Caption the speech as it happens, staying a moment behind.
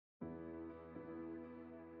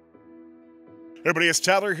Everybody, it's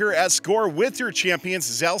Tyler here at Score with your champions,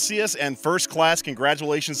 Xelsius and First Class.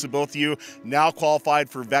 Congratulations to both of you. Now qualified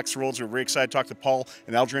for VEX Worlds. We're very excited to talk to Paul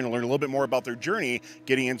and Eldrin and learn a little bit more about their journey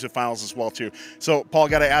getting into finals as well, too. So, Paul,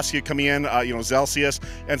 got to ask you, coming in, Xelsius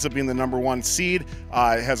ends up being the #1 seed,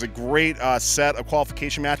 has a great set of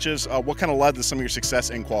qualification matches. What kind of led to some of your success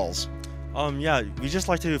in quals? Yeah, we just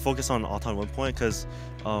like to focus on auton 1 point because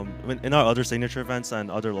in our other signature events and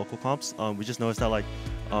other local comps, we just noticed that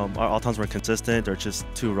our autons were consistent or just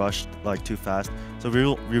too rushed, too fast. So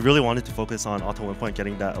we really wanted to focus on auton 1 point,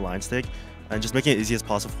 getting that alliance stake, and just making it easy as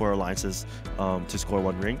possible for alliances to score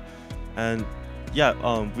 1 ring. And yeah,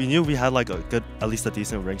 we knew we had at least a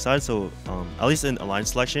decent ring side, so at least in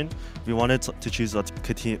alliance selection, we wanted to choose a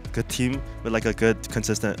good team with a good,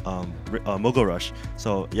 consistent mogul rush.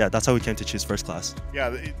 So yeah, that's how we came to choose First Class.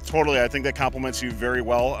 Yeah, totally. I think that complements you very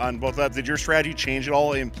well on both of that. Did your strategy change at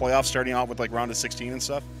all in playoffs, starting out with round of 16 and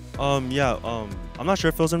stuff? Yeah, I'm not sure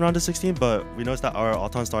if it was in round of 16, but we noticed that our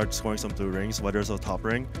auton started scoring some blue rings, whether it's a top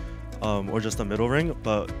ring or just a middle ring,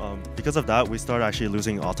 but because of that, we started actually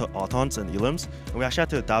losing autons and elims, and we actually had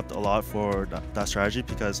to adapt a lot for that strategy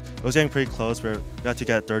because it was getting pretty close where we had to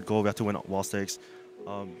get 3rd goal, we had to win wall stakes.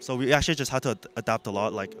 So we actually just had to adapt a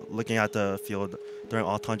lot, looking at the field during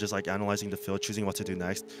auton, just analyzing the field, choosing what to do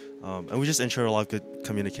next, and we just ensured a lot of good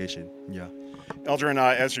communication. Yeah. Eldrin,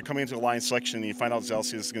 as you're coming into alliance selection and you find out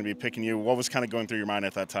Xelsius is going to be picking you, what was kind of going through your mind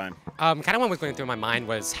at that time? Kind of what was going through my mind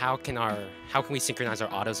was how can we synchronize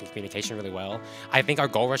our autos and communication really well. I think our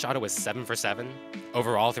goal rush auto was 7 for 7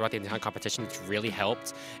 overall throughout the entire competition, which really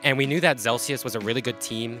helped. And we knew that Xelsius was a really good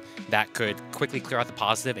team that could quickly clear out the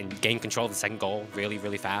positive and gain control of the 2nd goal really,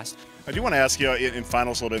 really fast. I do want to ask you in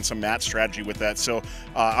finals a little bit, some match strategy with that. So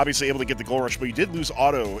obviously able to get the goal rush, but you did lose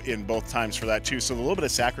auto in both times for that too. So a little bit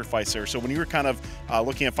of sacrifice there. So when you were kind of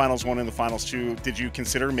looking at finals 1 and the finals 2, did you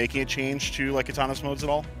consider making a change to autonomous modes at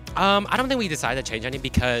all? I don't think we decided to change anything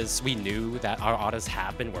because we knew that our autos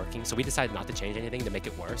have been working. So we decided not to change anything to make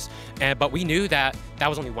it worse. But we knew that that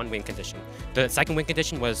was only 1 win condition. The 2nd win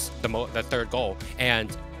condition was the 3rd goal,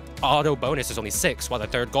 and auto bonus is only 6, while the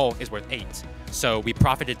 3rd goal is worth 8. So we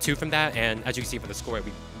profited 2 from that, and as you can see for the score,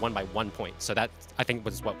 we won by 1 point. So that, I think,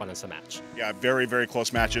 was what won us the match. Yeah, very, very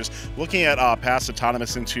close matches. Looking at past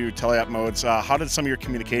autonomous into teleop modes, how did some of your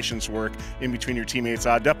communications work in between your teammates?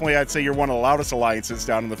 Definitely, I'd say you're one of the loudest alliances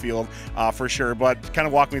down in the field, for sure, but kind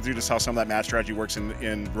of walk me through just how some of that match strategy works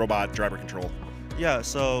in robot driver control. Yeah,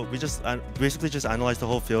 so we just basically just analyzed the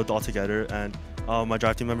whole field all together, and my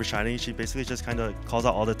drive team member Shiny, she basically just kind of calls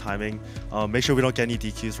out all the timing, make sure we don't get any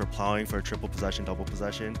DQs for plowing for triple possession, double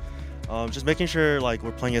possession, just making sure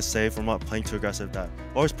we're playing it safe, we're not playing too aggressive, that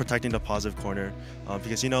always protecting the positive corner,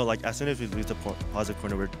 because as soon as we lose the positive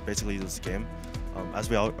corner, we're basically lose the game. As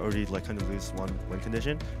we already kind of lose 1 win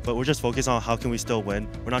condition, but we're just focused on how can we still win.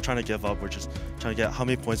 We're not trying to give up, we're just trying to get how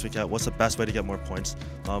many points we get, what's the best way to get more points.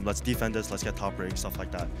 Let's defend this, let's get top rank, stuff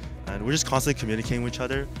like that. And we're just constantly communicating with each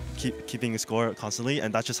other, keeping a score constantly,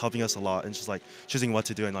 and that's just helping us a lot and just choosing what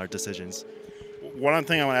to do in our decisions. One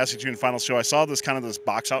thing I want to ask you too in the final show, I saw this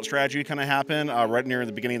box out strategy kind of happen right near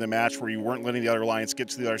the beginning of the match where you weren't letting the other alliance get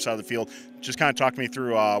to the other side of the field. Just kind of talk me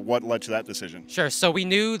through what led to that decision. Sure, so we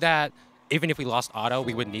knew that even if we lost auto,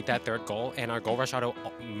 we would need that 3rd goal, and our goal rush auto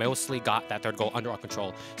mostly got that 3rd goal under our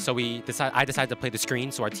control. So I decided to play the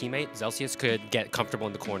screen so our teammate, Xelsius, could get comfortable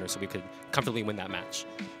in the corner so we could comfortably win that match.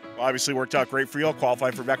 Well, obviously worked out great for you all,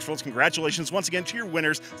 qualified for VEX Worlds. Congratulations once again to your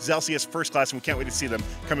winners, Xelsius First Class, and we can't wait to see them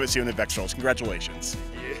come and see you in the VEX Worlds. Congratulations.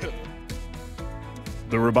 Yeah.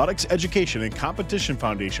 The Robotics Education and Competition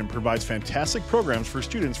Foundation provides fantastic programs for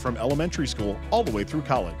students from elementary school all the way through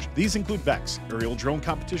college. These include VEX, aerial drone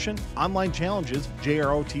competition, online challenges,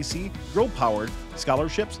 JROTC, girl-powered,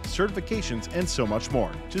 scholarships, certifications, and so much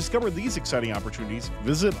more. To discover these exciting opportunities,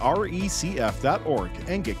 visit recf.org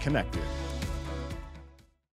and get connected.